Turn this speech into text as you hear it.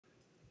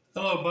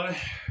Hello, buddy.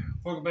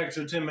 Welcome back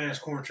to the Tin Man's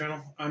Corner channel.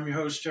 I'm your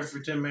host,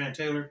 Jeffrey Tin Man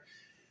Taylor,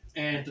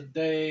 and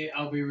today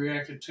I'll be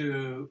reacting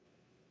to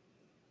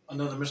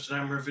another Mr.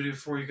 Nightmare video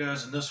for you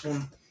guys. And this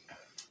one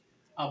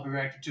I'll be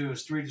reacting to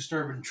is 3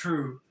 Disturbing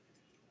True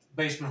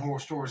Basement Horror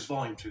Stories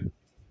Volume 2.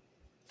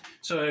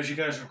 So, as you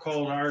guys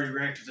recall, I already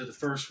reacted to the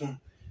first one,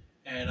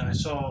 and I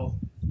saw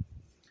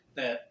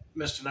that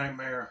Mr.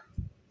 Nightmare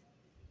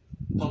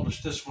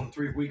published this one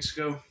 3 weeks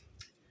ago.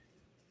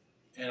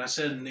 And I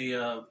said in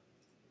the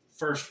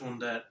first one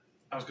that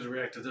I was going to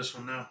react to this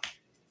one now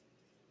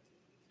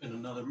in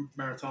another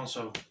marathon,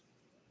 so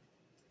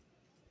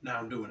now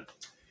I'm doing it.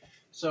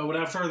 So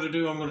without further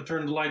ado, I'm going to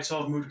turn the lights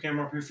off, move the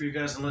camera up here for you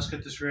guys, and let's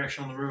get this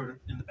reaction on the road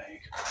in the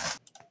bag.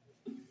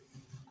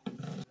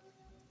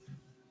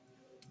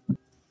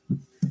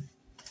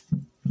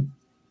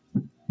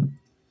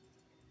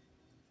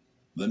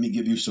 Let me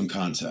give you some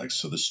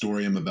context so the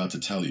story I'm about to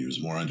tell you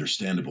is more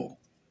understandable.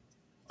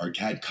 Our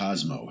cat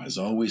Cosmo has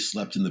always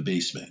slept in the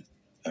basement.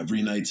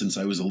 Every night since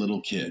I was a little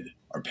kid,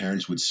 our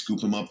parents would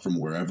scoop him up from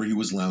wherever he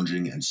was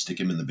lounging and stick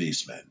him in the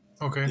basement.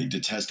 Okay. They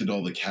detested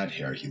all the cat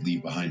hair he'd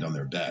leave behind on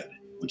their bed,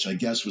 which I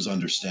guess was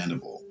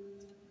understandable.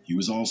 He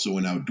was also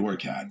an outdoor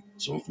cat,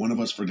 so if one of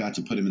us forgot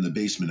to put him in the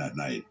basement at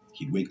night,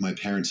 he'd wake my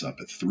parents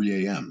up at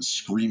 3 a.m.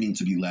 screaming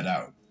to be let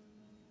out.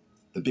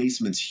 The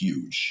basement's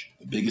huge,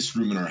 the biggest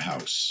room in our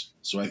house,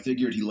 so I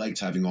figured he liked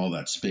having all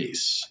that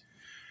space.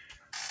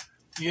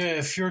 Yeah,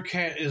 if your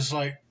cat is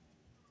like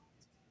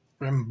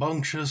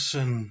rambunctious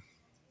and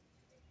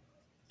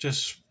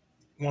just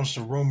wants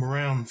to roam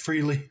around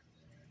freely,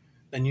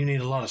 then you need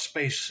a lot of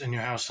space in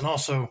your house. And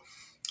also,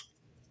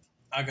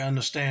 I can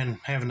understand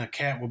having a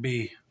cat will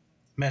be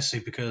messy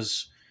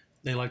because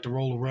they like to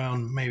roll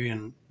around maybe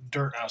in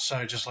dirt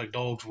outside just like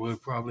dogs would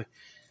probably,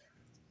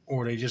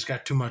 or they just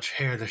got too much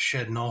hair that's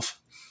shedding off.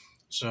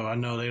 So I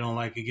know they don't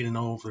like it getting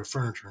all over their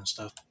furniture and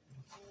stuff.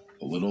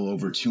 A little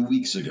over 2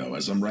 weeks ago,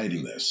 as I'm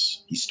writing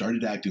this, he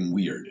started acting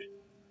weird.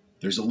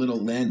 There's a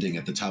little landing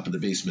at the top of the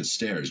basement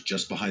stairs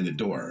just behind the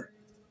door.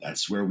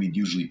 That's where we'd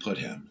usually put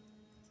him.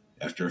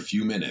 After a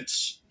few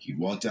minutes, he'd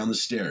walk down the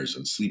stairs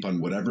and sleep on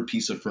whatever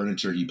piece of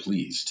furniture he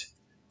pleased.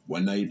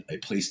 One night, I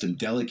placed him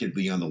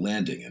delicately on the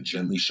landing and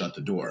gently shut the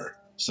door,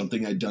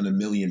 something I'd done a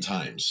million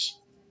times.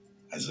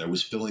 As I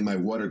was filling my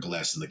water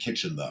glass in the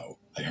kitchen, though,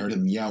 I heard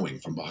him meowing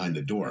from behind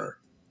the door.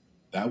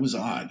 That was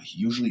odd.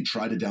 He usually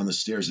trotted down the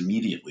stairs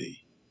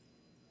immediately.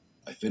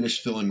 I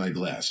finished filling my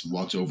glass and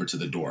walked over to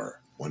the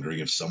door, wondering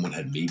if someone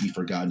had maybe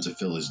forgotten to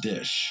fill his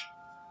dish.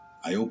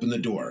 I opened the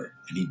door,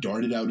 and he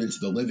darted out into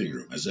the living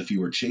room as if he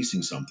were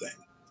chasing something.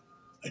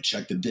 I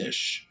checked the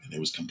dish, and it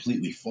was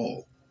completely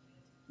full.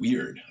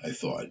 Weird, I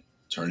thought,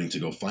 turning to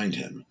go find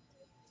him.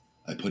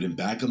 I put him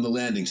back on the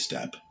landing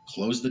step,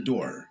 closed the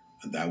door,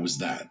 and that was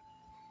that.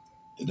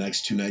 The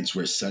next 2 nights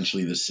were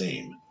essentially the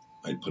same.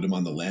 I'd put him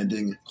on the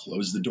landing,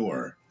 close the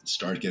door, and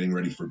start getting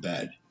ready for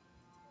bed.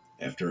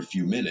 After a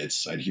few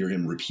minutes, I'd hear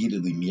him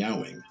repeatedly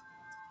meowing.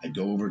 I'd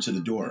go over to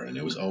the door, and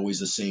it was always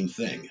the same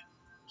thing.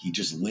 He'd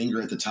just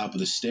linger at the top of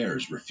the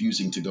stairs,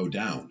 refusing to go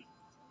down.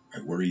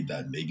 I worried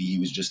that maybe he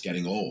was just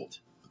getting old,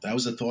 but that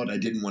was a thought I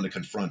didn't want to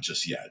confront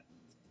just yet.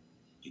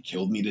 It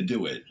killed me to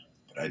do it,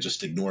 but I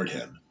just ignored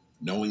him,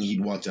 knowing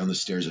he'd walk down the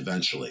stairs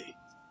eventually.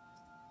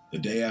 The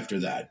day after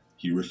that,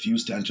 he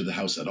refused to enter the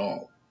house at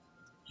all.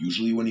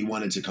 Usually when he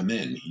wanted to come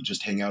in, he'd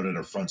just hang out at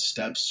our front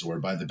steps or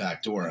by the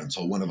back door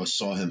until one of us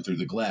saw him through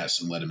the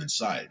glass and let him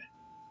inside.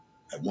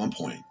 At one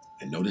point,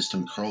 I noticed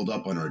him curled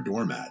up on our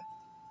doormat.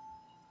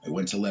 I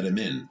went to let him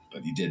in,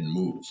 but he didn't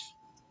move.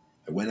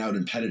 I went out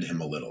and petted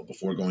him a little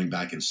before going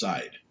back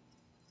inside.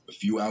 A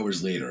few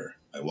hours later,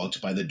 I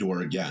walked by the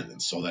door again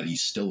and saw that he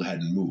still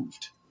hadn't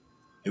moved.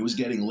 It was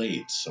getting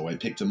late, so I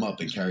picked him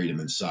up and carried him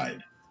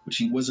inside, which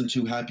he wasn't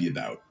too happy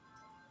about.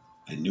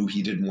 I knew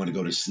he didn't want to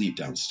go to sleep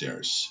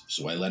downstairs,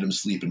 so I let him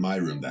sleep in my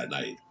room that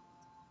night.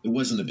 It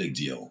wasn't a big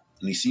deal,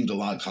 and he seemed a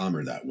lot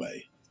calmer that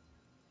way.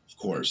 Of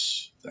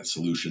course, that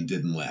solution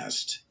didn't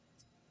last.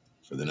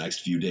 For the next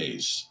few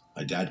days,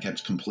 my dad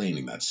kept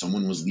complaining that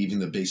someone was leaving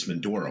the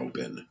basement door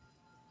open.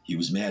 He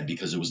was mad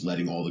because it was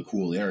letting all the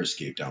cool air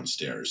escape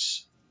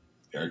downstairs.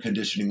 Air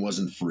conditioning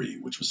wasn't free,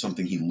 which was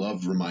something he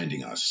loved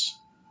reminding us.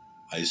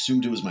 I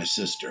assumed it was my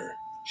sister.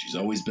 She's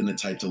always been the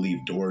type to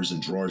leave doors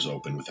and drawers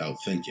open without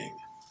thinking.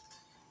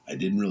 I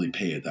didn't really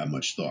pay it that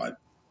much thought.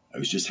 I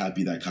was just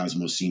happy that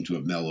Cosmo seemed to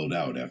have mellowed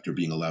out after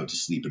being allowed to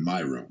sleep in my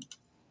room.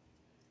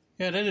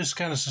 Yeah, that is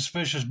kind of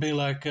suspicious. Be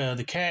like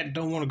the cat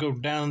don't want to go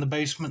down in the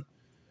basement,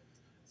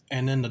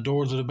 and then the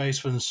doors of the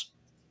basement's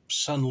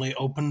suddenly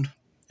opened,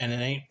 and it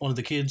ain't one of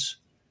the kids.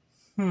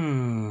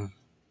 There's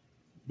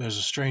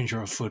a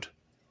stranger afoot.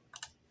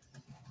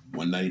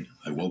 One night,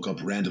 I woke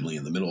up randomly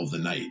in the middle of the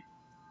night.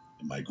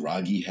 In my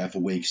groggy,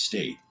 half-awake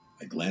state,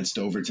 I glanced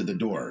over to the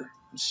door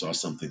and saw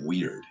something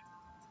weird.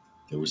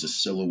 There was a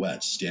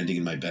silhouette standing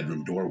in my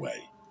bedroom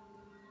doorway.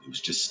 It was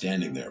just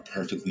standing there,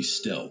 perfectly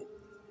still.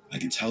 I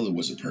could tell it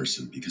was a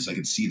person because I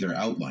could see their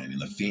outline in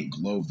the faint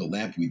glow of the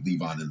lamp we'd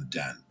leave on in the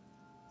den.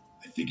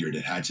 I figured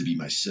it had to be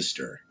my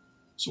sister,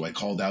 so I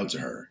called out to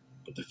her,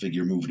 but the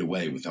figure moved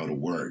away without a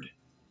word.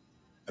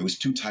 I was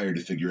too tired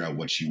to figure out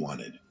what she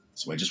wanted,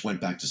 so I just went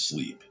back to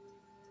sleep.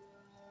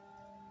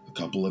 A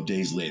couple of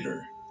days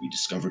later, we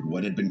discovered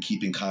what had been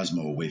keeping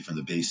Cosmo away from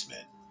the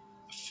basement.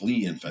 A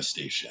flea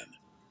infestation.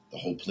 The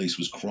whole place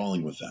was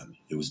crawling with them.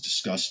 It was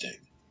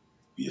disgusting.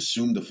 We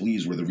assumed the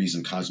fleas were the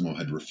reason Cosmo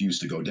had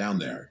refused to go down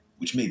there,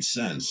 which made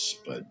sense,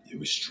 but it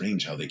was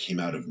strange how they came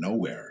out of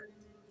nowhere.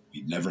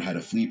 We'd never had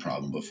a flea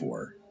problem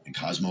before, and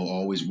Cosmo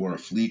always wore a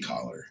flea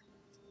collar.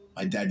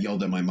 My dad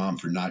yelled at my mom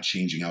for not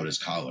changing out his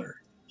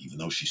collar, even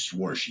though she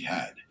swore she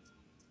had.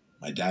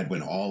 My dad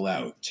went all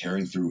out,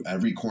 tearing through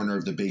every corner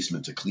of the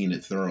basement to clean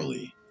it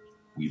thoroughly.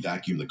 We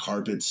vacuumed the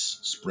carpets,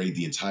 sprayed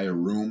the entire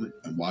room,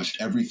 and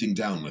washed everything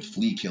down with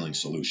flea-killing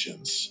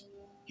solutions.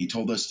 He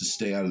told us to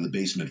stay out of the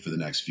basement for the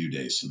next few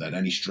days so that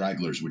any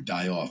stragglers would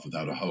die off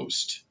without a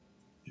host.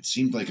 It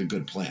seemed like a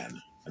good plan,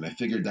 and I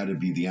figured that'd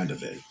be the end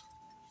of it.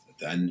 But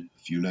then,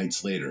 a few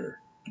nights later,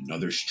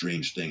 another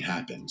strange thing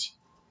happened.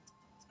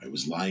 I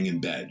was lying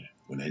in bed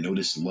when I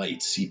noticed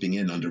light seeping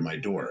in under my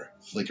door,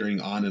 flickering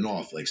on and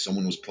off like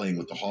someone was playing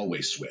with the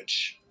hallway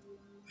switch.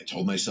 I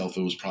told myself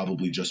it was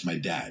probably just my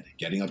dad,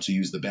 getting up to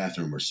use the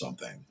bathroom or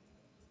something.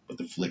 But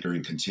the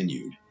flickering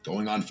continued,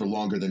 going on for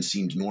longer than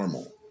seemed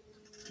normal.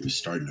 It was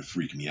starting to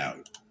freak me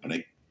out, but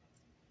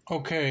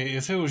Okay,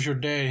 if it was your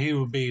dad, he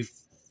would be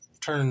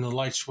turning the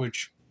light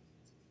switch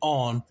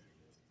on,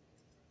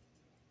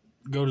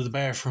 go to the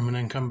bathroom, and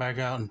then come back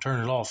out and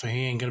turn it off. And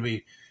he ain't going to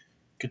be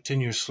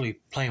continuously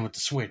playing with the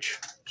switch.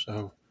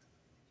 So,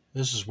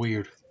 this is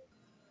weird.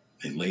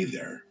 I lay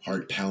there,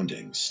 heart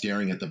pounding,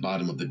 staring at the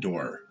bottom of the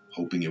door,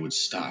 hoping it would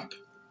stop.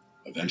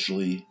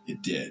 Eventually,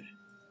 it did.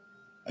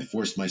 I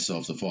forced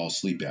myself to fall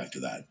asleep after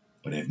that,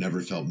 but I've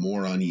never felt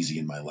more uneasy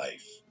in my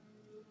life.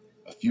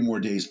 A few more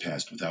days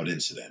passed without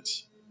incident.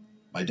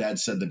 My dad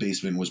said the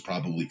basement was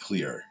probably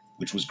clear,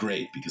 which was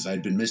great because I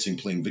had been missing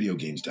playing video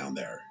games down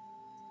there.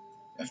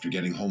 After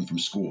getting home from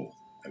school,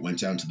 I went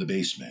down to the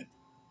basement.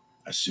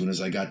 As soon as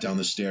I got down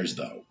the stairs,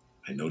 though,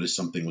 I noticed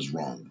something was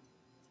wrong.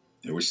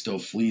 There were still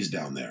fleas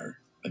down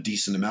there, a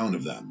decent amount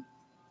of them.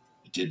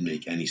 It didn't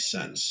make any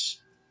sense.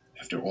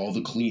 After all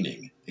the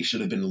cleaning, they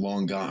should have been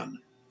long gone.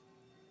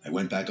 I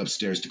went back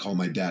upstairs to call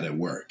my dad at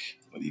work,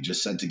 but he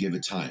just said to give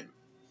it time.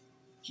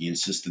 He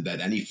insisted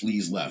that any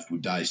fleas left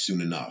would die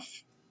soon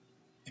enough.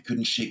 I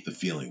couldn't shake the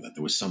feeling that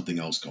there was something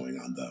else going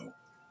on, though.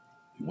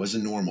 It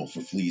wasn't normal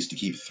for fleas to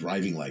keep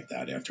thriving like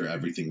that after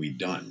everything we'd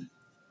done.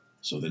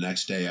 So the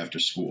next day after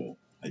school,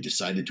 I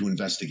decided to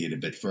investigate a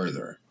bit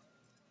further.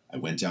 I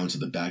went down to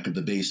the back of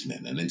the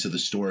basement and into the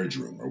storage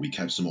room where we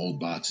kept some old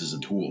boxes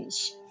and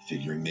tools,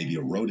 figuring maybe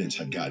a rodent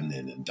had gotten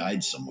in and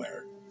died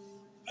somewhere.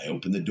 I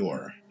opened the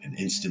door and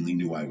instantly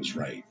knew I was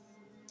right.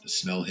 The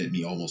smell hit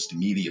me almost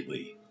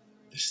immediately.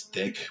 This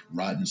thick,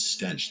 rotten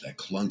stench that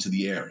clung to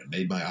the air and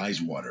made my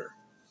eyes water.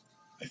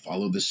 I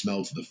followed the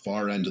smell to the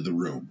far end of the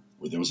room,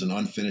 where there was an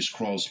unfinished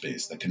crawl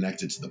space that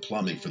connected to the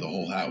plumbing for the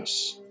whole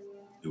house.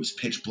 It was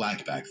pitch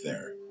black back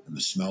there, and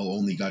the smell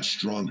only got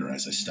stronger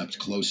as I stepped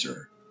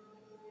closer.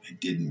 I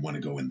didn't want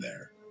to go in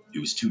there. It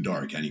was too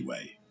dark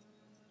anyway.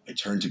 I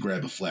turned to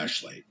grab a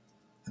flashlight,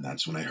 and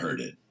that's when I heard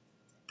it.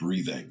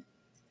 Breathing.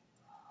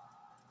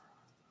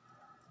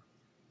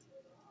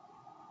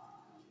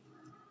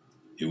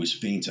 It was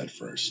faint at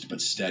first, but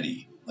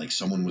steady, like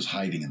someone was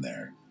hiding in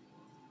there.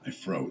 I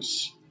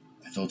froze.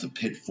 I felt a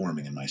pit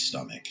forming in my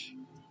stomach.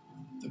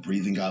 The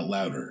breathing got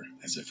louder,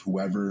 as if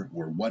whoever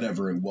or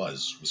whatever it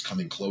was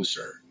coming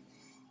closer.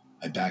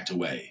 I backed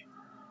away.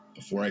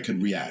 Before I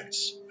could react,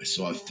 I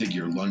saw a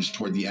figure lunge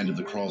toward the end of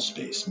the crawl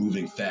space,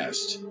 moving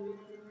fast.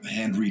 A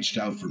hand reached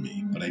out for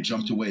me, but I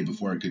jumped away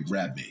before it could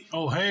grab me.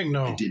 Oh, heck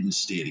no. I didn't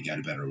stay to get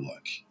a better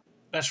look.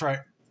 That's right.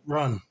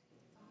 Run.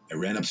 I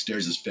ran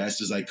upstairs as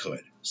fast as I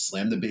could,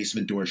 slammed the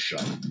basement door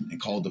shut,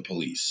 and called the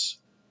police.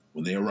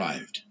 When they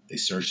arrived, they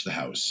searched the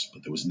house,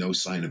 but there was no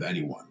sign of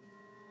anyone.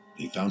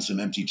 They found some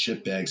empty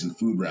chip bags and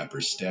food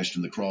wrappers stashed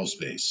in the crawl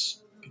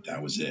space, but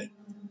that was it.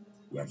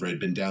 Whoever had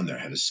been down there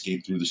had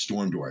escaped through the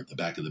storm door at the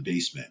back of the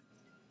basement.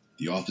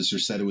 The officer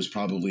said it was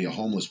probably a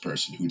homeless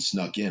person who'd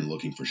snuck in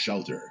looking for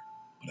shelter,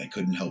 but I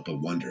couldn't help but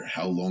wonder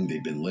how long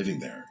they'd been living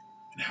there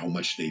and how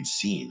much they'd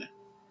seen.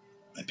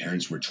 My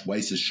parents were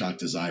twice as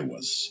shocked as I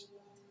was.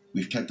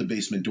 We've kept the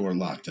basement door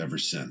locked ever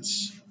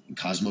since, and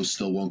Cosmo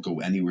still won't go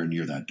anywhere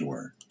near that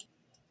door.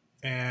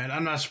 And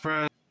I'm not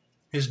surprised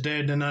his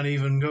dad did not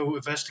even go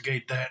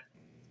investigate that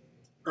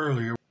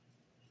earlier.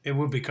 It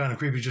would be kind of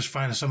creepy just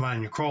finding somebody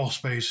in your crawl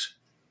space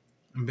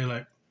and be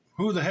like,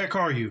 who the heck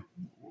are you?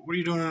 What are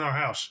you doing in our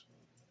house?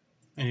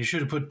 And you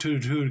should have put two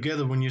and two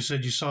together when you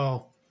said you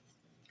saw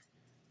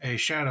a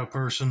shadow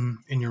person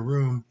in your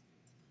room,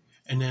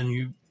 and then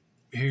you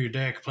hear your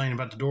dad complaining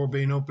about the door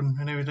being open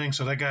and everything.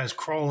 So that guy's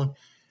crawling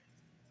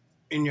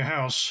in your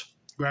house,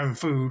 grabbing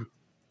food,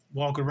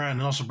 walking around,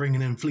 and also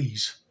bringing in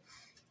fleas.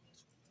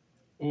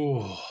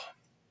 Oh,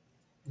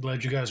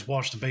 glad you guys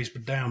washed the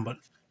basement down,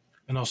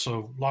 and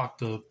also locked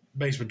the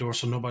basement door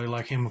so nobody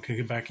like him could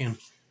get back in.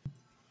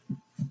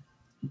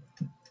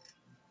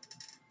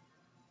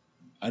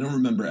 I don't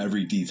remember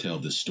every detail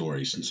of this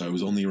story since I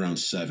was only around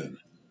 7,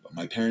 but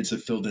my parents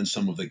have filled in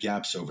some of the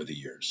gaps over the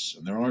years,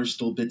 and there are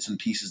still bits and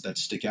pieces that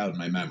stick out in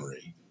my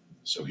memory.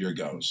 So here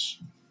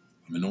goes.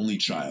 I'm an only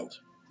child.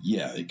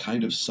 Yeah, it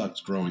kind of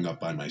sucked growing up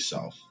by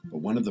myself,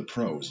 but one of the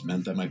pros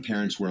meant that my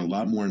parents were a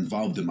lot more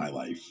involved in my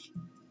life.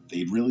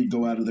 They'd really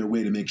go out of their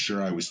way to make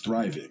sure I was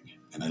thriving,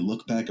 and I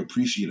look back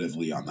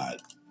appreciatively on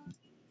that.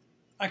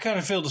 I kind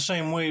of feel the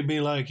same way. Be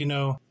like,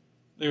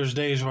 there's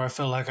days where I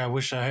felt like I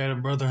wish I had a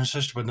brother and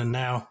sister, but then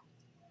now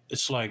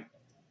it's like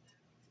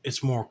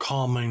it's more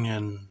calming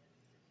and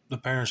the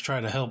parents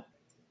try to help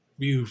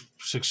you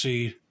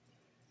succeed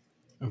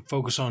and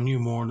focus on you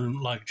more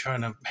than like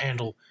trying to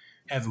handle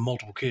having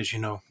multiple kids.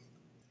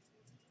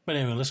 But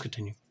anyway, let's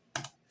continue.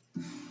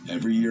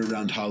 Every year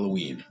around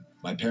Halloween,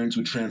 my parents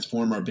would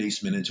transform our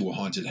basement into a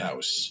haunted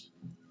house.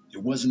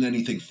 It wasn't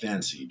anything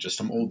fancy, just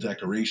some old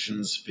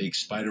decorations, fake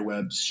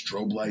spiderwebs,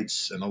 strobe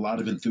lights, and a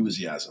lot of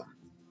enthusiasm.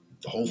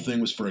 The whole thing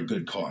was for a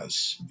good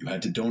cause. You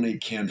had to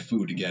donate canned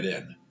food to get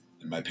in,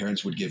 and my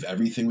parents would give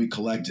everything we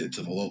collected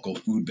to the local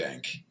food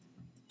bank.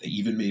 They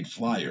even made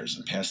flyers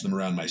and passed them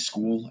around my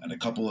school and a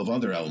couple of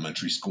other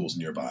elementary schools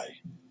nearby.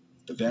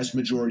 The vast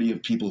majority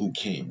of people who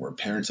came were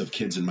parents of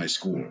kids in my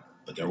school,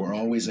 but there were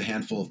always a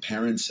handful of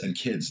parents and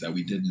kids that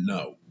we didn't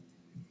know.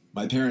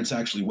 My parents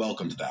actually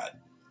welcomed that.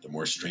 The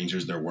more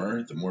strangers there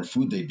were, the more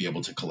food they'd be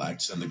able to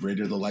collect, and the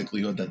greater the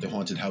likelihood that the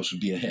haunted house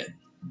would be a hit.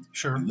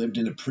 Sure. We lived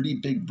in a pretty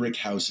big brick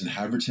house in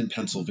Haverton,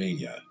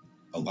 Pennsylvania.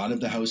 A lot of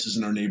the houses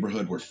in our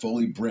neighborhood were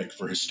fully brick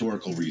for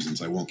historical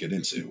reasons I won't get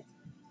into.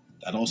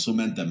 That also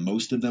meant that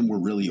most of them were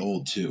really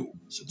old too,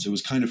 since it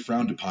was kind of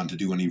frowned upon to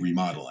do any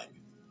remodeling.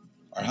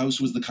 Our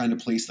house was the kind of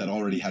place that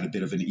already had a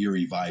bit of an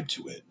eerie vibe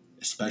to it,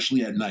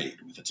 especially at night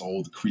with its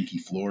old creaky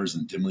floors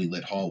and dimly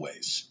lit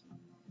hallways.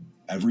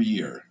 Every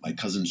year, my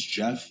cousins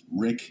Jeff,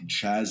 Rick,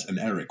 Chaz, and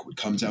Eric would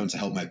come down to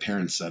help my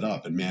parents set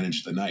up and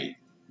manage the night.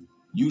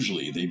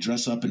 Usually, they'd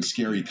dress up in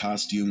scary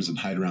costumes and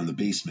hide around the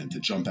basement to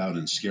jump out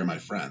and scare my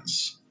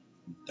friends.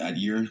 That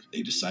year,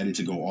 they decided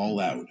to go all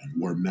out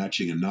and wore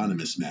matching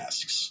anonymous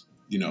masks.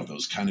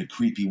 Those kind of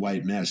creepy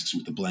white masks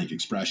with the blank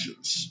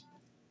expressions.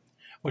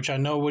 Which I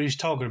know what he's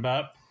talking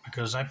about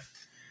because I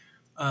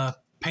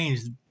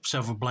painted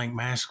several blank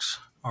masks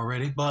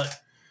already. But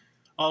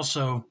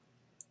also,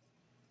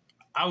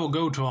 I will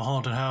go to a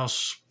haunted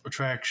house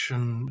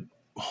attraction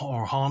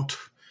or haunt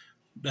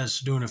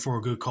that's doing it for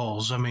a good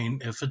cause. I mean,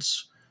 if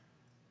it's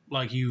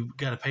like you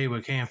got to pay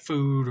with canned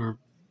food or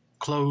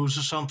clothes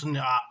or something,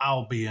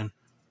 I'll be in.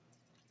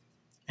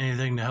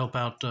 Anything to help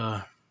out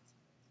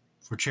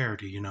for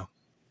charity,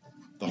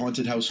 The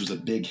haunted house was a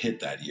big hit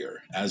that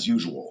year, as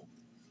usual.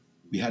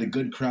 We had a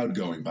good crowd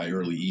going by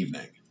early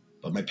evening,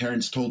 but my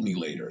parents told me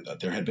later that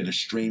there had been a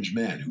strange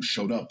man who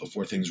showed up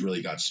before things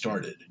really got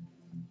started.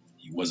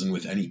 He wasn't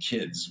with any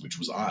kids, which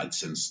was odd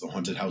since the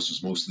haunted house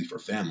was mostly for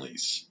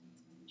families.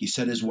 He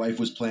said his wife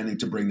was planning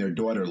to bring their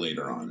daughter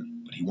later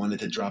on, but he wanted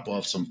to drop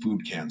off some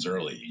food cans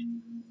early.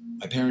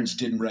 My parents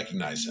didn't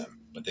recognize him,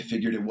 but they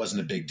figured it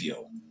wasn't a big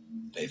deal.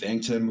 They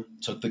thanked him,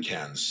 took the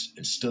cans,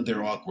 and stood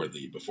there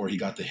awkwardly before he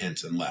got the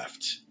hint and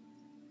left.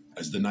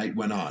 As the night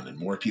went on and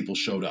more people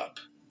showed up,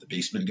 the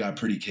basement got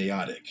pretty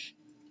chaotic.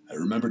 I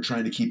remember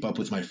trying to keep up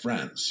with my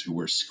friends, who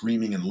were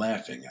screaming and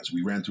laughing as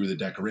we ran through the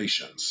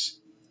decorations.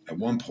 At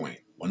one point,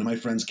 one of my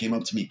friends came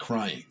up to me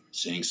crying,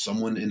 saying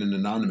someone in an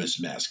anonymous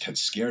mask had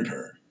scared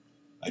her.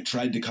 I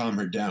tried to calm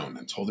her down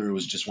and told her it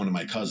was just one of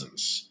my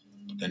cousins,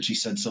 but then she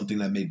said something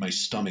that made my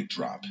stomach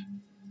drop.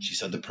 She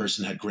said the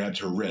person had grabbed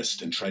her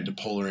wrist and tried to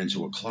pull her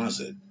into a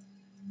closet.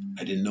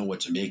 I didn't know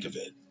what to make of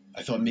it.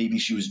 I thought maybe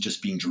she was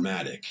just being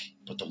dramatic,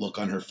 but the look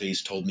on her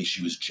face told me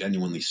she was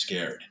genuinely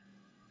scared.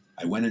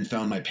 I went and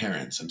found my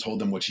parents and told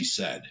them what she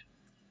said.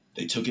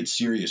 They took it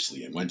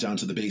seriously and went down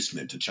to the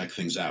basement to check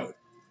things out.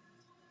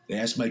 They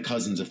asked my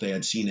cousins if they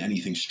had seen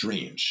anything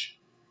strange.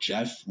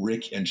 Jeff,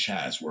 Rick, and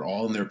Chaz were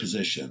all in their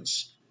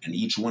positions, and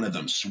each one of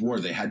them swore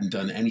they hadn't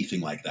done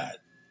anything like that.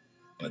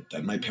 But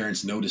then my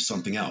parents noticed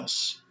something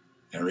else.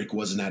 Eric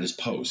wasn't at his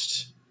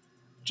post.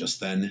 Just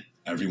then,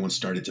 everyone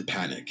started to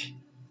panic.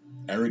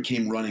 Eric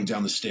came running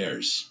down the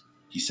stairs.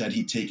 He said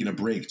he'd taken a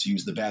break to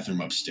use the bathroom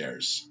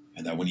upstairs,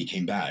 and that when he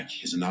came back,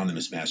 his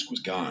anonymous mask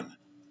was gone.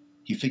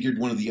 He figured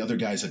one of the other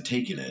guys had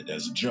taken it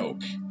as a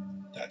joke.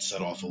 That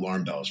set off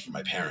alarm bells for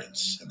my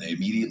parents, and they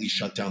immediately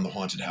shut down the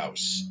haunted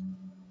house.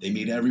 They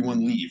made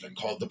everyone leave and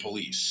called the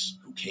police,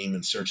 who came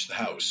and searched the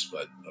house,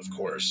 but, of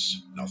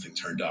course, nothing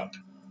turned up.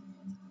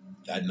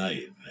 That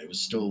night, I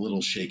was still a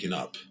little shaken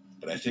up,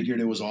 but I figured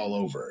it was all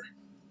over.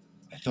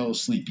 I fell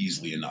asleep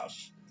easily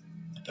enough,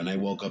 but then I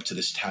woke up to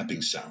this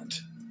tapping sound.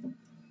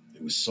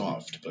 It was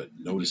soft, but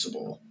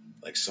noticeable,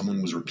 like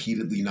someone was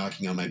repeatedly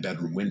knocking on my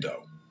bedroom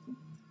window.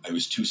 I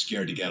was too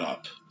scared to get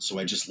up, so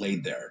I just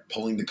laid there,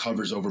 pulling the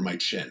covers over my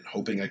chin,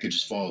 hoping I could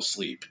just fall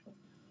asleep.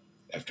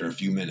 After a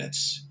few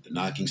minutes, the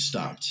knocking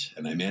stopped,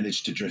 and I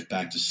managed to drift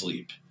back to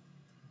sleep.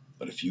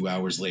 But a few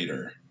hours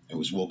later, I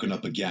was woken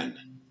up again,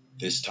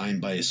 this time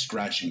by a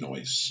scratching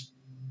noise.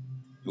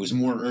 It was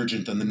more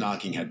urgent than the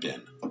knocking had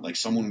been, like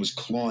someone was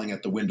clawing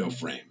at the window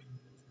frame.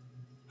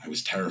 I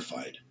was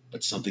terrified,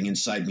 but something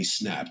inside me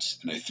snapped,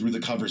 and I threw the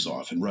covers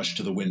off and rushed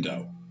to the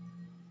window.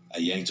 I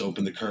yanked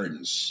open the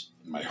curtains,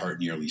 and my heart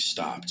nearly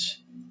stopped.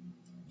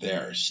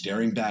 There,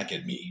 staring back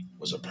at me,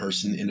 was a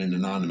person in an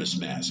anonymous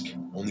mask,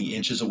 only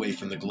inches away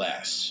from the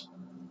glass.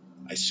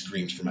 I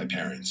screamed for my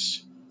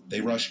parents. They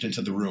rushed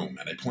into the room,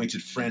 and I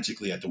pointed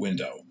frantically at the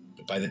window,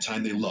 but by the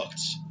time they looked,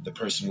 the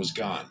person was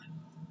gone.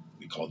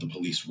 We called the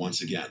police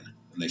once again,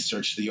 and they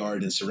searched the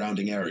yard and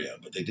surrounding area,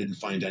 but they didn't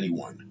find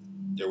anyone.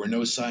 There were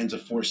no signs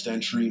of forced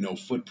entry, no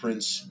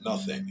footprints,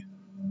 nothing.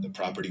 The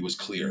property was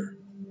clear.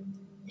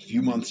 A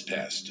few months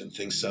passed, and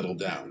things settled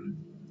down.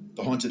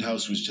 The haunted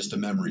house was just a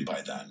memory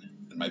by then,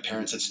 and my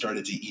parents had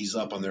started to ease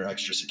up on their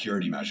extra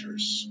security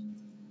measures.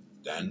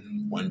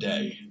 Then, one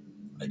day,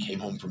 I came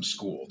home from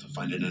school to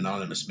find an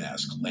anonymous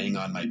mask laying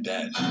on my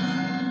bed.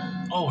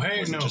 Oh, It hey,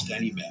 wasn't no. just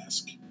any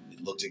mask.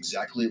 It looked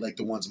exactly like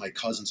the ones my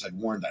cousins had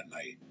worn that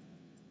night.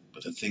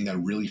 But the thing that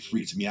really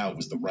freaked me out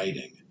was the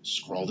writing.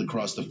 Scrawled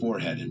across the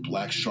forehead in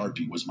black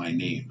Sharpie was my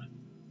name.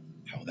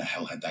 How the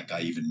hell had that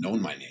guy even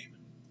known my name?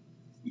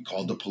 We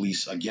called the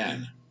police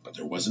again, but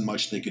there wasn't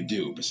much they could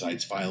do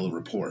besides file a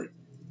report.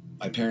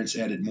 My parents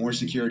added more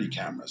security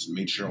cameras and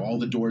made sure all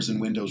the doors and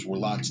windows were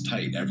locked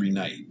tight every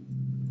night.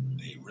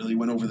 They really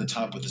went over the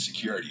top with the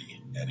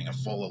security, adding a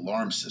full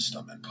alarm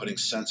system and putting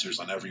sensors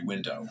on every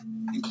window,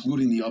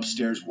 including the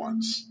upstairs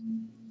ones.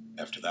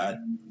 After that,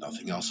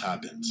 nothing else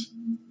happened.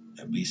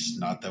 At least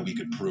not that we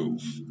could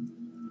prove.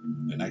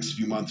 The next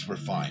few months were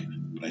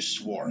fine, but I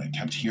swore I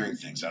kept hearing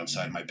things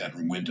outside my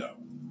bedroom window.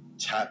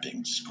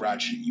 Tapping,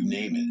 scratching, you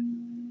name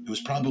it. It was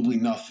probably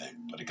nothing,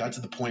 but it got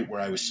to the point where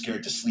I was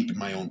scared to sleep in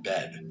my own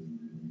bed.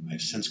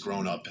 I've since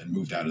grown up and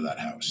moved out of that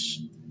house,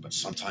 but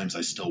sometimes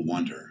I still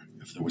wonder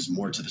if there was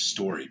more to the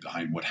story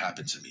behind what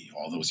happened to me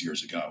all those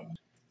years ago.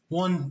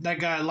 One, that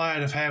guy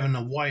lied of having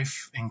a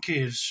wife and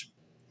kids.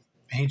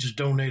 He just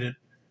donated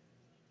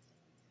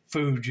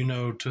food,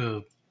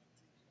 to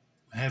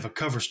have a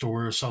cover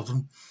store or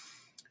something.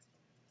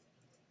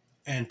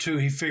 And two,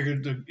 he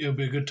figured that it would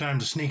be a good time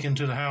to sneak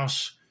into the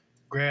house,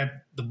 grab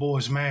the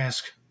boy's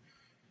mask,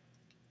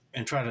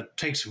 and try to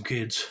take some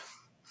kids.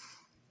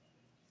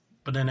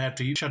 But then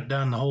after you shut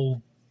down the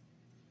whole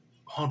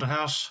haunted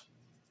house,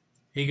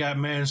 he got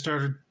mad and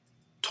started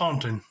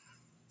taunting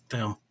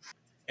them.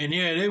 And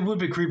yeah, it would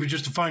be creepy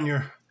just to find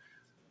your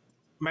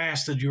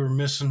mask that you were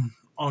missing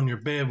on your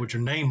bed with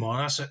your name on.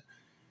 I said,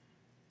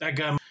 that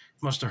guy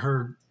must have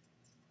heard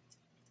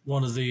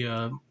one of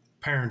the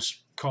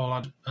parents call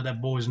out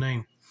that boy's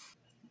name.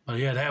 But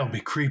yeah, that would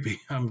be creepy.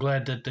 I'm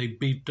glad that they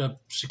beefed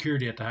up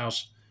security at the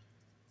house.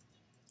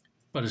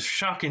 But it's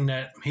shocking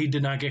that he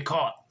did not get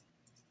caught.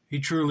 He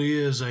truly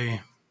is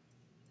a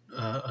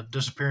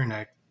disappearing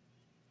act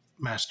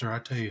master, I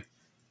tell you.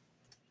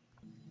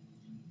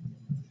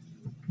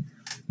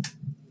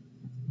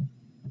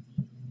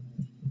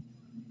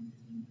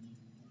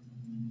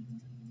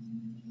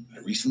 I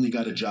recently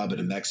got a job at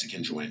a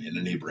Mexican joint in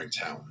a neighboring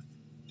town.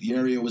 The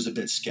area was a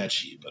bit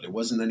sketchy, but it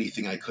wasn't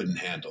anything I couldn't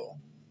handle.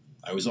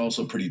 I was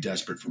also pretty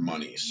desperate for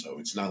money, so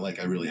it's not like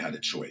I really had a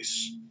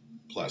choice.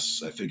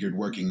 Plus, I figured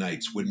working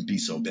nights wouldn't be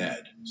so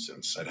bad,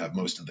 since I'd have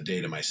most of the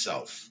day to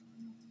myself.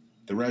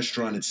 The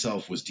restaurant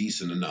itself was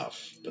decent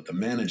enough, but the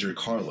manager,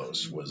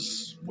 Carlos,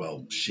 was,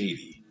 well,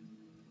 shady.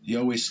 He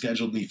always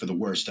scheduled me for the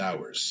worst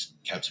hours,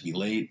 kept me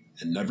late,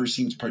 and never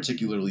seemed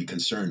particularly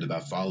concerned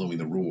about following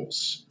the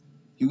rules.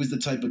 He was the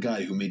type of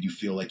guy who made you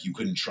feel like you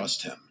couldn't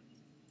trust him.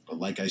 But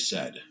like I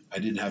said, I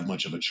didn't have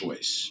much of a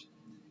choice.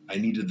 I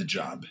needed the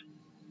job.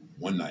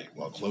 One night,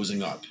 while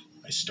closing up,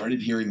 I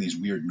started hearing these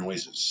weird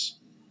noises.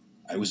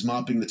 I was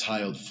mopping the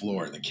tiled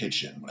floor in the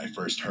kitchen when I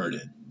first heard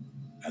it.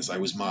 As I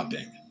was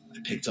mopping, I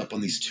picked up on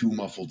these two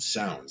muffled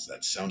sounds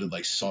that sounded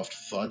like soft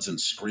thuds and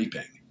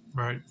scraping.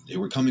 Right. They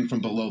were coming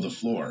from below the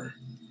floor.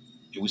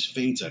 It was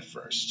faint at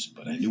first,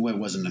 but I knew I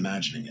wasn't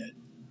imagining it.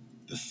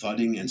 The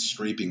thudding and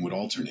scraping would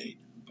alternate,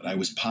 but I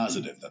was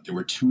positive that there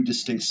were two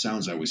distinct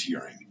sounds I was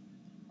hearing.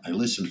 I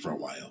listened for a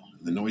while,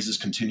 and the noises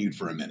continued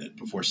for a minute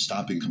before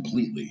stopping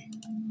completely.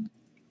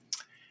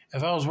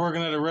 If I was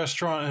working at a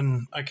restaurant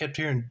and I kept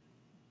hearing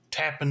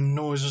tapping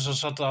noises or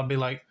something, I'd be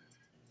like,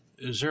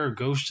 is there a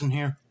ghost in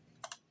here?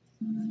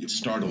 It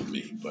startled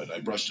me, but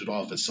I brushed it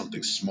off as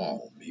something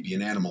small, maybe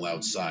an animal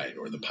outside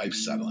or the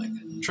pipes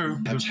settling. True.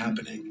 It kept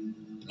happening.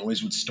 The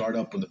noise would start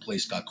up when the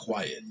place got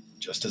quiet,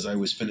 just as I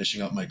was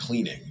finishing up my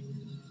cleaning.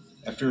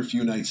 After a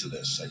few nights of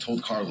this, I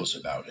told Carlos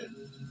about it.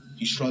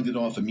 He shrugged it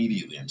off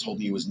immediately and told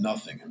me it was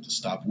nothing and to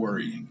stop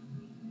worrying.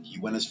 He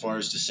went as far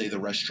as to say the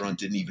restaurant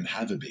didn't even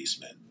have a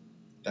basement.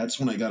 That's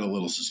when I got a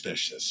little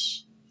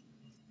suspicious.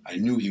 I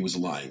knew he was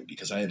lying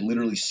because I had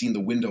literally seen the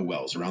window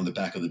wells around the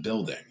back of the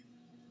building.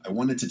 I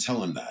wanted to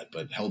tell him that,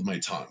 but held my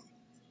tongue.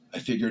 I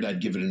figured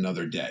I'd give it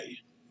another day.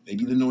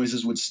 Maybe the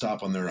noises would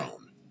stop on their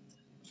own.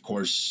 Of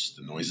course,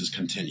 the noises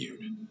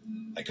continued.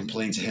 I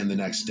complained to him the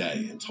next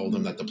day and told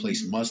him that the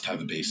place must have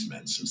a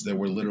basement since there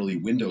were literally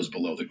windows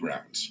below the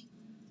ground.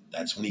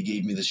 That's when he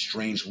gave me the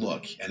strange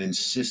look and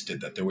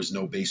insisted that there was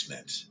no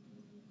basement.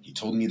 He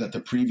told me that the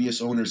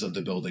previous owners of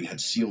the building had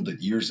sealed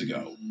it years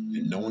ago,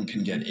 and no one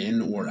can get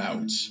in or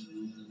out.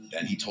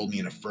 Then he told me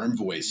in a firm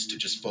voice to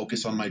just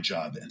focus on my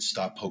job and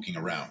stop poking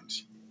around.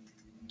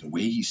 The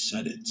way he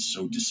said it,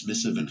 so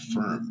dismissive and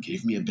firm,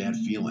 gave me a bad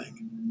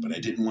feeling, but I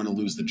didn't want to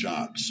lose the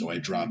job, so I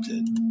dropped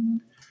it.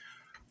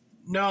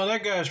 No,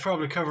 that guy's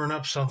probably covering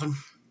up something.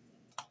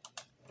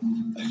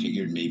 I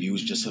figured maybe it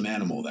was just some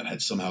animal that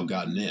had somehow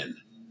gotten in.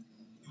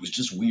 It was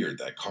just weird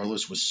that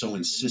Carlos was so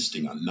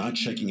insisting on not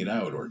checking it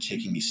out or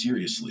taking me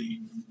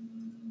seriously.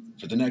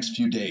 For the next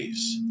few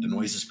days, the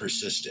noises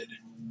persisted.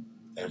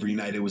 Every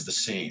night it was the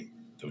same,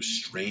 those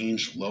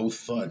strange, low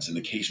thuds and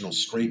occasional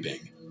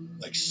scraping,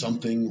 like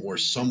something or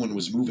someone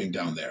was moving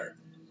down there.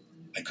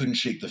 I couldn't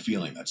shake the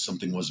feeling that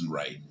something wasn't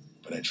right,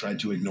 but I tried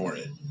to ignore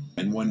it.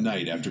 And one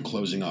night, after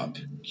closing up,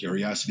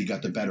 curiosity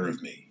got the better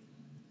of me.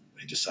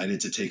 I decided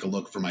to take a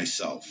look for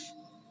myself.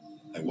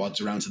 I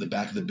walked around to the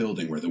back of the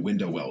building where the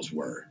window wells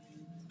were.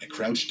 I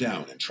crouched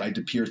down and tried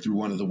to peer through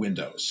one of the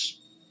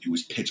windows. It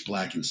was pitch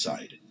black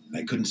inside, and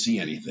I couldn't see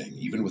anything,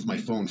 even with my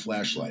phone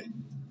flashlight.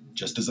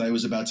 Just as I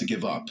was about to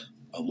give up,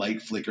 a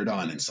light flickered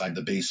on inside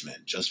the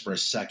basement, just for a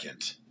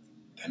second.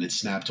 Then it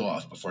snapped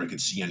off before I could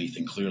see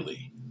anything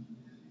clearly.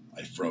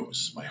 I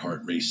froze, my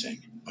heart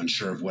racing,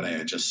 unsure of what I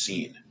had just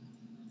seen.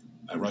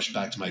 I rushed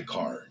back to my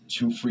car,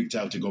 too freaked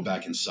out to go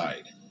back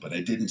inside, but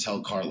I didn't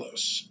tell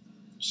Carlos.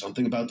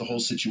 Something about the whole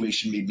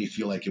situation made me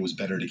feel like it was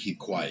better to keep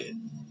quiet.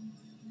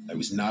 I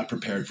was not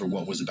prepared for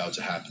what was about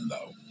to happen,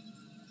 though.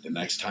 The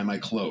next time I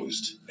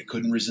closed, I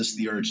couldn't resist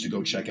the urge to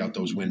go check out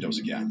those windows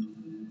again.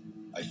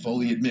 I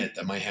fully admit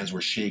that my hands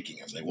were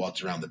shaking as I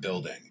walked around the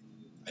building.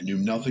 I knew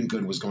nothing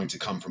good was going to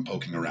come from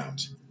poking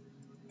around.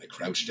 I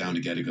crouched down to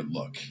get a good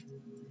look.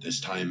 This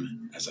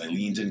time, as I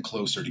leaned in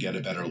closer to get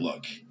a better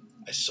look,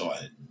 I saw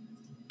it.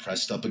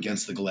 Pressed up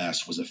against the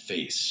glass was a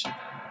face.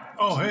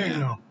 Oh, hey,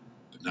 no.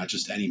 But not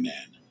just any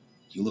man.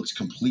 He looked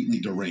completely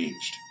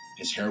deranged.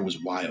 His hair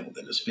was wild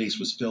and his face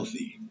was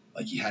filthy,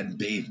 like he hadn't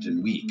bathed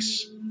in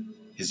weeks.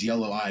 His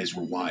yellow eyes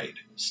were wide,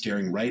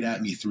 staring right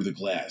at me through the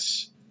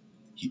glass.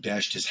 He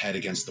bashed his head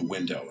against the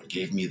window and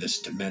gave me this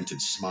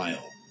demented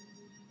smile.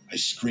 I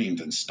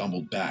screamed and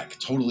stumbled back,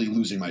 totally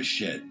losing my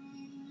shit.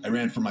 I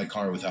ran for my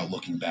car without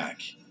looking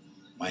back.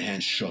 My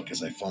hands shook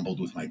as I fumbled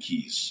with my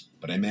keys,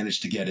 but I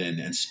managed to get in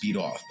and speed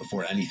off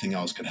before anything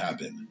else could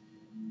happen.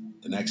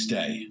 The next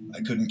day, I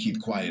couldn't keep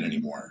quiet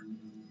anymore.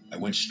 I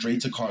went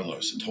straight to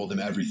Carlos and told him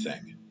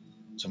everything.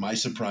 To my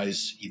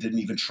surprise, he didn't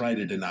even try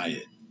to deny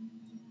it.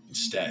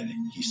 Instead,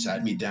 he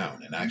sat me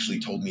down and actually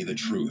told me the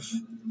truth.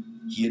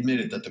 He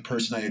admitted that the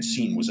person I had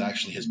seen was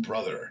actually his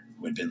brother,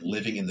 who had been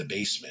living in the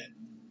basement.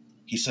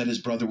 He said his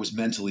brother was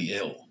mentally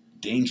ill,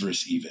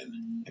 dangerous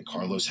even, and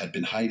Carlos had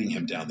been hiding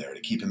him down there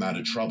to keep him out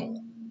of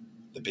trouble.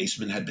 The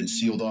basement had been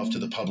sealed off to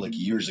the public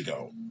years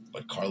ago,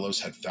 but Carlos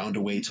had found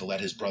a way to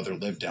let his brother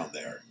live down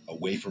there,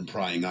 away from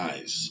prying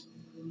eyes.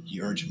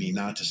 He urged me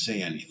not to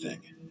say anything,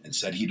 and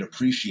said he'd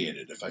appreciate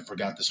it if I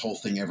forgot this whole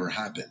thing ever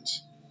happened.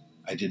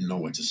 I didn't know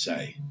what to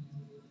say.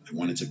 I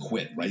wanted to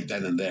quit right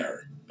then and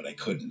there, but I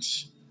couldn't.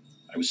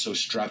 I was so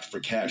strapped for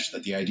cash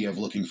that the idea of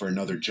looking for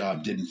another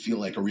job didn't feel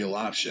like a real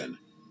option.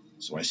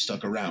 So I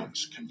stuck around,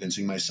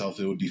 convincing myself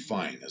it would be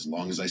fine as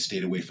long as I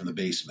stayed away from the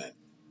basement.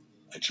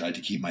 I tried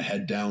to keep my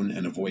head down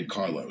and avoid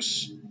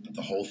Carlos, but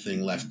the whole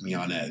thing left me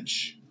on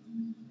edge.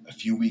 A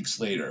few weeks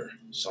later,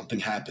 something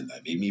happened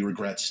that made me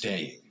regret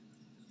staying.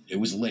 It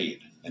was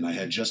late, and I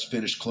had just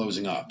finished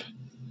closing up.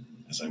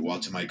 As I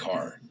walked to my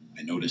car,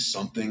 I noticed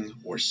something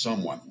or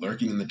someone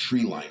lurking in the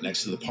tree line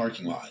next to the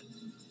parking lot.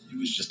 It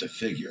was just a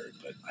figure,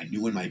 but I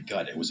knew in my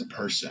gut it was a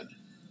person.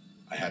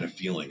 I had a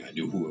feeling I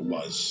knew who it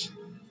was.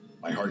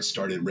 My heart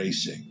started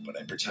racing, but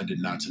I pretended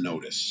not to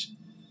notice.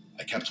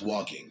 I kept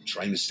walking,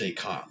 trying to stay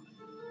calm,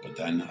 but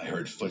then I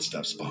heard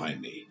footsteps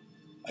behind me.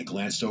 I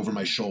glanced over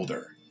my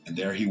shoulder, and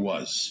there he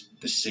was,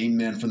 the same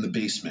man from the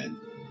basement.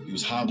 He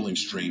was hobbling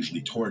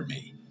strangely toward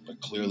me,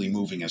 but clearly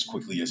moving as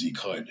quickly as he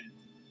could.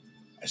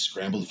 I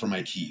scrambled for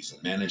my keys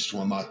and managed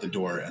to unlock the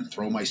door and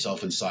throw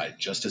myself inside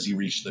just as he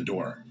reached the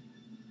door.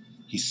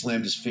 He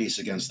slammed his face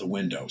against the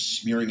window,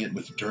 smearing it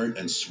with dirt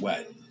and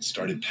sweat, and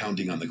started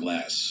pounding on the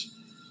glass.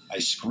 I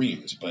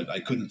screamed, but I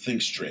couldn't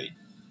think straight.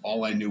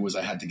 All I knew was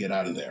I had to get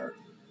out of there.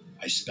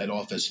 I sped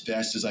off as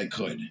fast as I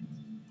could.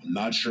 I'm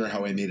not sure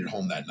how I made it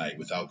home that night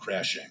without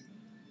crashing.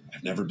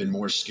 I've never been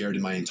more scared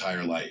in my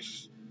entire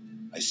life.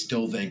 I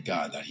still thank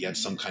God that he had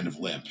some kind of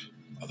limp,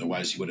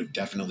 otherwise he would have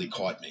definitely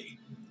caught me.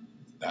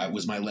 That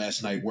was my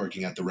last night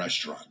working at the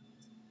restaurant.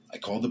 I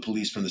called the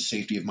police from the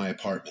safety of my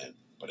apartment,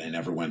 but I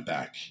never went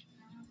back.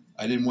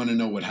 I didn't want to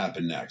know what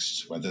happened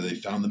next, whether they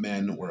found the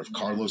man or if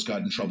Carlos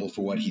got in trouble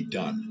for what he'd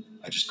done.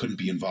 I just couldn't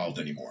be involved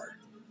anymore.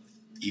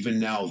 Even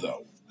now,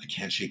 though, I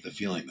can't shake the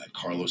feeling that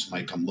Carlos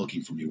might come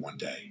looking for me one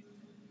day.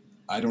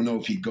 I don't know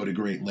if he'd go to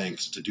great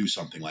lengths to do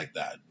something like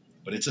that,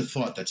 but it's a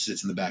thought that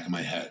sits in the back of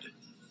my head.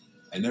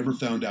 I never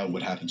found out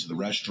what happened to the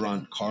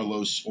restaurant,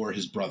 Carlos, or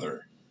his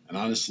brother, and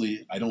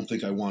honestly, I don't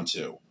think I want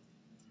to.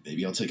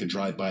 Maybe I'll take a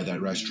drive by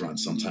that restaurant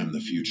sometime in the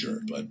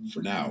future, but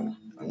for now,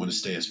 I want to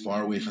stay as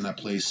far away from that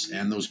place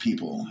and those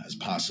people as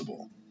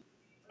possible.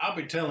 I'll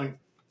be telling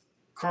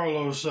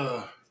Carlos,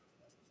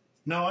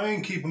 no, I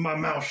ain't keeping my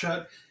mouth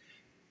shut.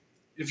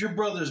 If your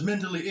brother's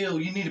mentally ill,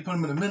 you need to put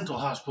him in a mental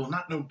hospital,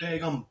 not no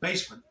daggum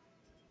basement.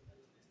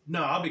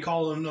 No, I'll be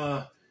calling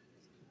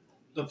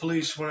the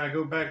police when I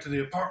go back to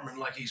the apartment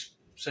like he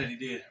said he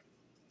did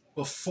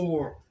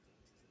before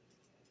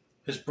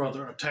his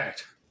brother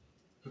attacked,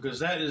 because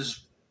that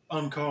is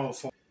uncalled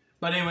for.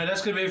 But anyway,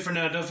 that's going to be it for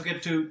now. Don't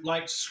forget to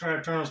like,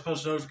 subscribe, turn on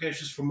post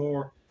notifications for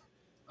more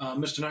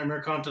Mr.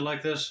 Nightmare content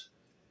like this.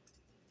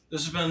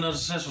 This has been another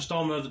successful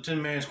installment of the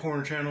Tin Man's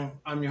Corner channel.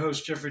 I'm your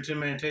host, Jeffrey Tin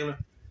Man Taylor.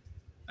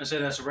 I say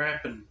that's a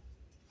wrap, and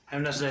have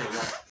a nice day.